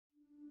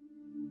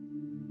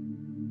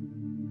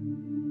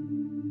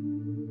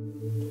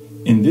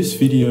In this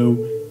video,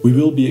 we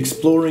will be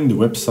exploring the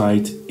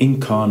website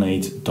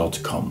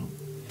inkarnate.com.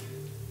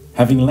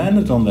 Having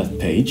landed on that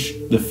page,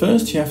 the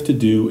first you have to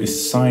do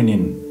is sign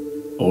in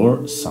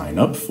or sign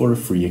up for a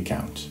free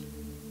account.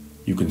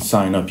 You can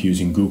sign up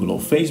using Google or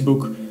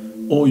Facebook,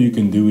 or you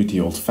can do it the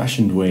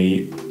old-fashioned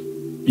way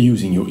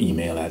using your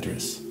email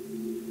address.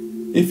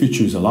 If you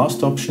choose the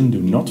last option,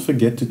 do not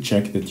forget to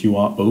check that you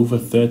are over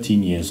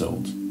 13 years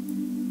old.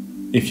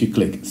 If you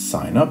click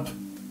Sign Up,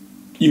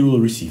 you will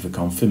receive a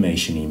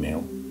confirmation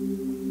email.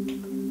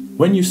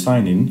 When you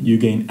sign in, you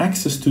gain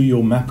access to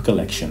your map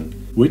collection,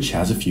 which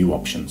has a few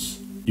options.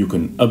 You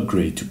can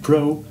upgrade to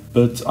Pro,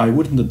 but I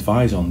wouldn't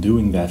advise on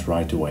doing that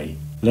right away.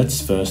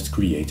 Let's first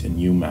create a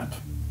new map.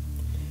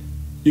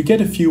 You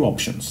get a few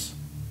options: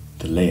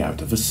 the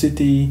layout of a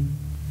city,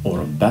 or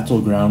a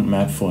battleground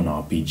map for an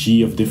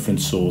RPG of different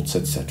sorts,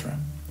 etc.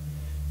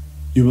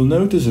 You will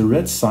notice a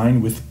red sign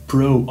with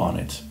Pro on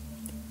it.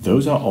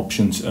 Those are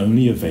options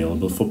only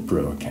available for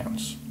Pro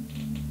accounts.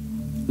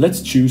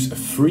 Let's choose a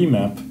free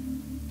map,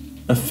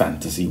 a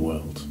fantasy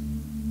world.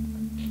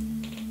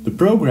 The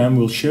program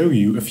will show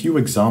you a few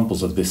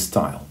examples of this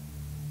style.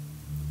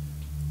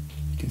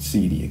 You can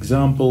see the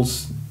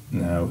examples.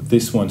 Now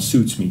this one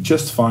suits me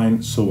just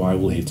fine, so I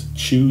will hit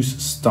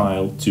Choose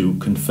Style to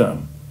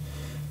confirm.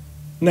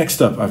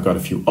 Next up, I've got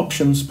a few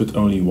options, but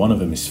only one of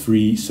them is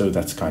free, so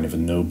that's kind of a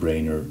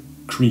no-brainer: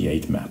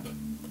 Create Map.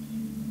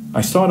 I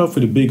start off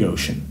with a big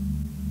ocean.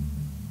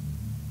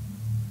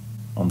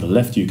 On the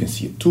left you can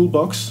see a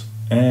toolbox,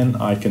 and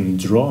I can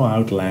draw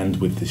out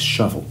land with this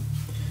shovel.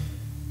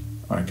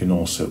 I can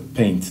also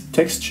paint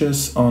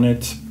textures on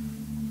it,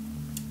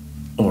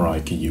 or I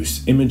can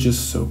use images,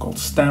 so-called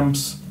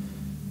stamps.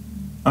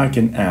 I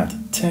can add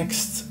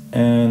text,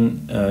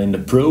 and in the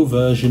Pro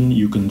version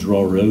you can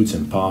draw roads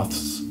and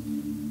paths.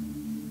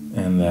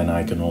 And then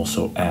I can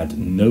also add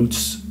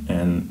notes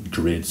and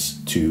grids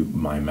to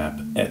my map,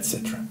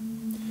 etc.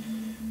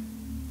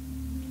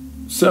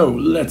 So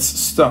let's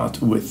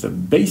start with the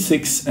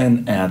basics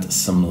and add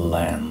some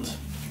land.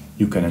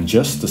 You can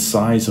adjust the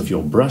size of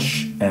your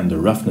brush and the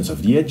roughness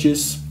of the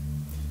edges.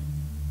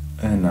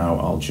 And now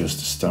I'll just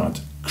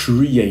start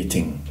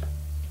creating.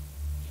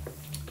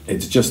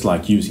 It's just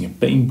like using a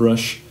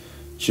paintbrush,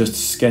 just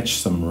sketch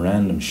some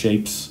random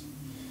shapes.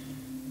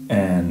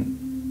 And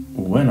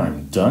when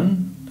I'm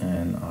done,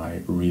 and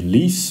I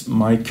release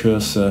my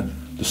cursor,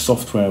 the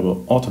software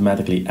will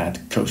automatically add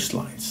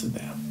coastlines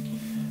there.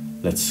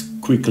 Let's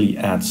quickly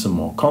add some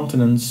more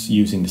continents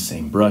using the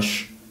same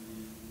brush.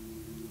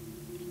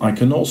 I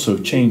can also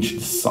change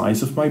the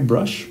size of my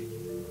brush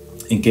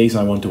in case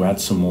I want to add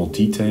some more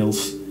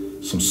details,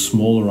 some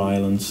smaller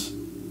islands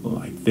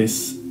like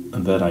this,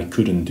 and that I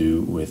couldn't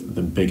do with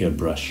the bigger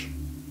brush.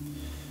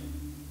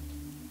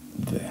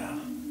 There.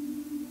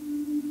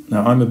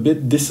 Now I'm a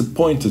bit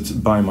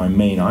disappointed by my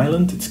main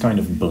island. It's kind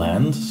of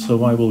bland,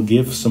 so I will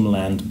give some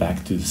land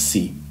back to the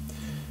sea.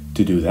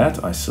 To do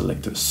that, I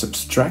select the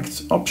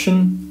Subtract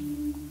option,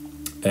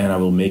 and I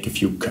will make a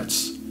few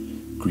cuts,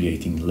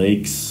 creating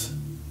lakes,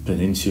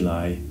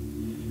 peninsulae,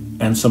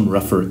 and some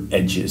rougher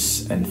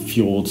edges and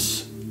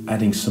fjords,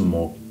 adding some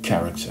more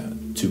character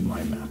to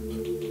my map.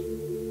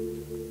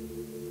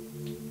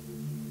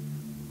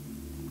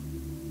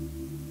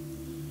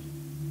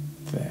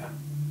 There.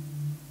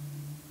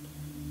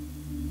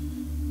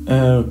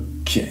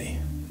 Okay,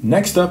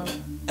 next up,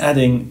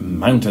 adding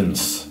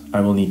mountains. I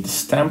will need the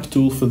stamp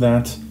tool for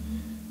that.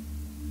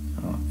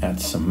 I'll add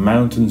some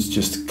mountains,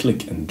 just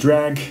click and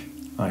drag.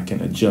 I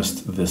can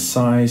adjust the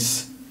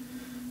size,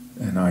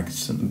 and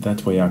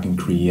that way I can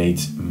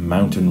create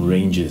mountain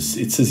ranges.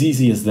 It's as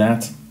easy as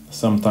that.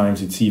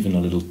 Sometimes it's even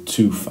a little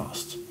too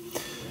fast.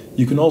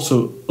 You can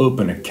also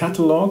open a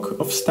catalog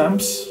of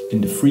stamps.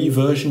 In the free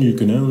version you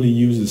can only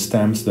use the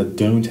stamps that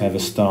don't have a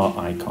star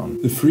icon.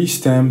 The free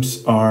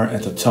stamps are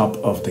at the top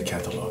of the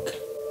catalog.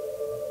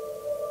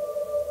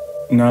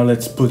 Now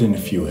let's put in a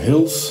few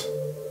hills.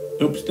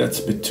 Oops, that's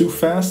a bit too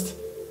fast.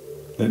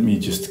 Let me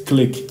just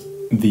click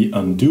the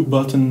undo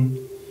button,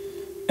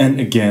 and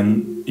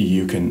again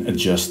you can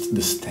adjust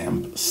the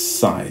stamp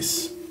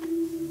size.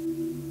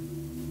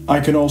 I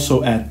can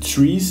also add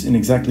trees in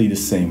exactly the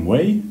same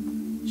way.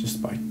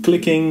 Just by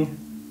clicking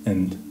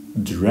and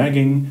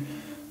dragging,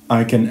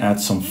 I can add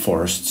some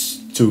forests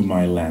to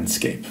my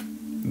landscape.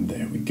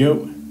 There we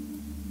go.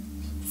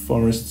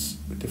 Forests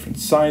with different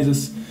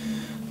sizes.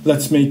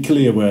 Let's make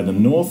clear where the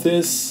north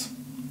is.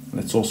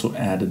 Let's also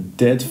add a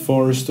dead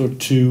forest or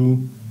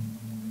two.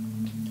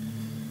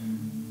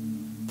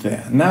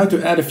 There. Now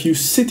to add a few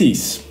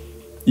cities,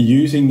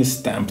 using the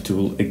stamp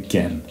tool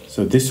again.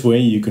 So this way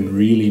you can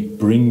really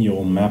bring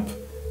your map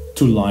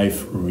to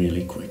life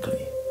really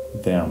quickly.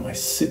 There are my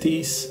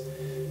cities.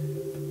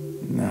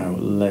 Now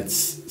let's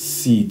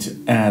see to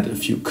add a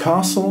few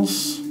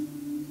castles.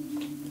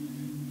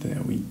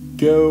 There we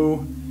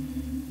go.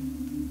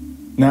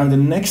 Now the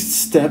next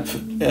step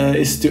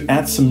is to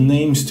add some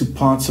names to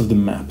parts of the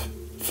map.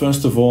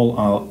 First of all,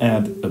 I'll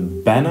add a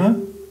banner.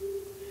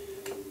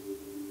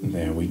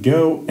 There we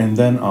go. And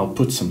then I'll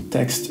put some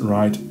text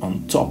right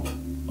on top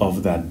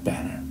of that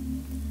banner.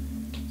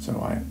 So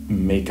I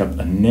make up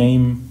a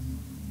name,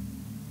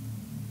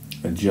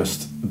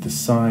 adjust the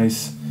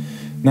size.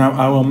 Now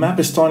our map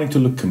is starting to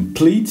look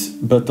complete,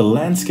 but the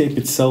landscape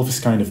itself is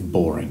kind of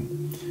boring.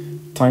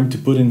 Time to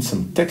put in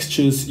some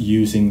textures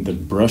using the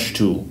brush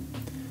tool.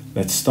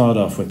 Let's start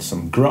off with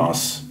some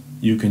grass.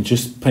 You can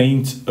just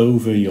paint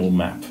over your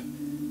map.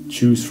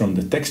 Choose from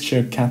the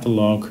texture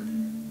catalog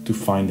to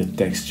find the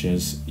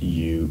textures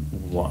you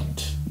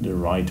want, the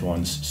right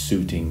ones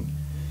suiting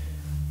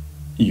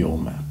your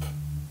map.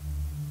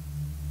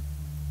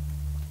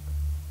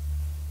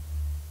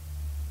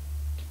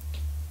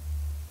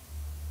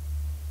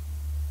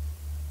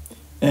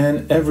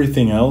 And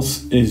everything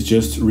else is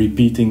just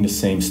repeating the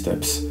same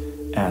steps.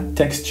 Add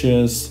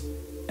textures,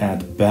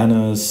 add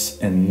banners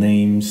and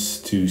names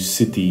to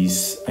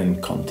cities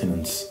and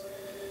continents.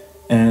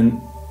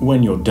 And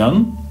when you're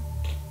done,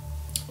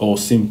 or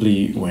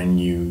simply when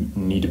you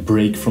need a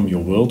break from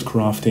your world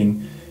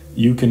crafting,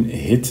 you can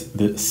hit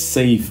the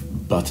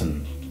save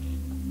button.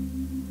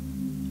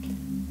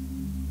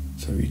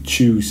 So you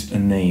choose a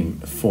name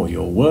for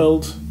your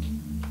world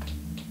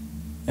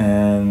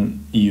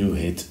and you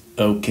hit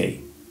OK.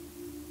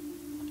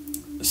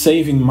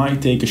 Saving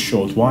might take a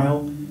short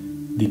while,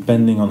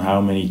 depending on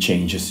how many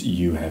changes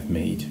you have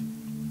made.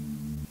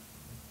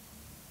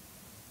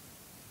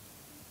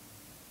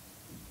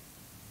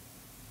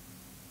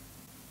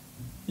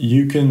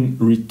 You can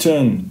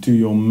return to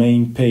your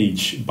main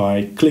page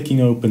by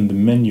clicking open the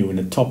menu in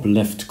the top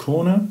left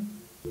corner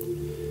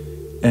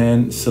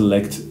and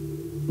select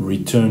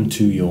Return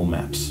to your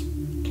maps.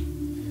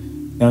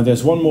 Now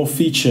there's one more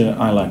feature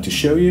I like to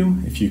show you.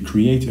 If you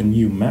create a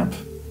new map,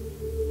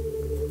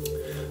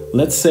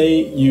 let's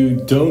say you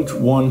don't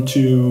want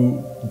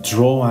to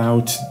draw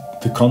out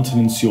the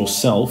continents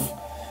yourself,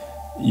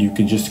 you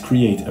can just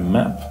create a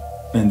map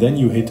and then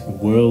you hit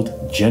World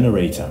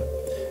Generator.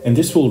 And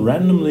this will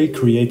randomly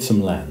create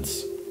some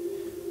lands.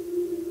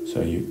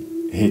 So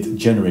you hit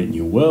Generate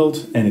New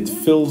World and it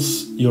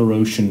fills your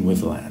ocean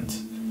with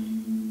land.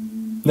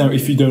 Now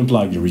if you don't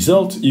like the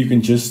result, you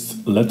can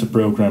just let the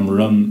program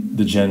run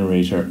the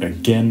generator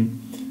again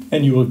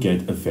and you will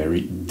get a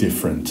very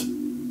different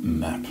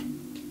map.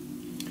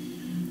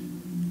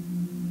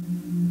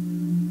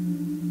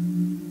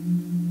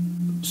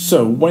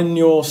 So when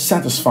you're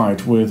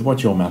satisfied with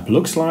what your map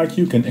looks like,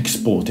 you can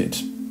export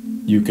it.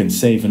 You can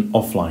save an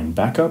offline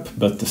backup,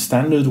 but the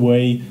standard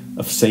way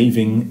of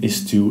saving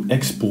is to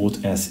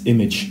export as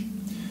image.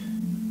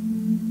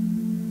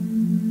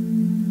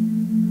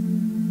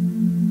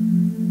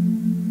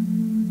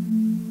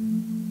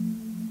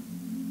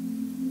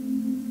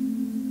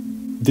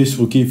 This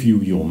will give you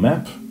your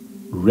map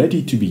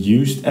ready to be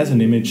used as an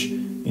image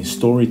in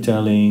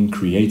storytelling,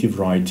 creative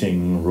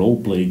writing,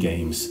 roleplay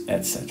games,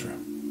 etc.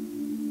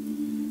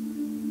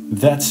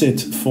 That's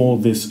it for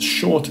this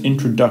short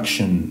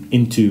introduction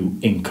into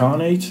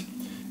Inkarnate.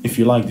 If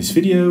you like this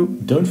video,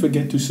 don't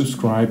forget to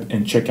subscribe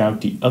and check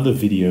out the other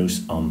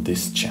videos on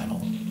this channel.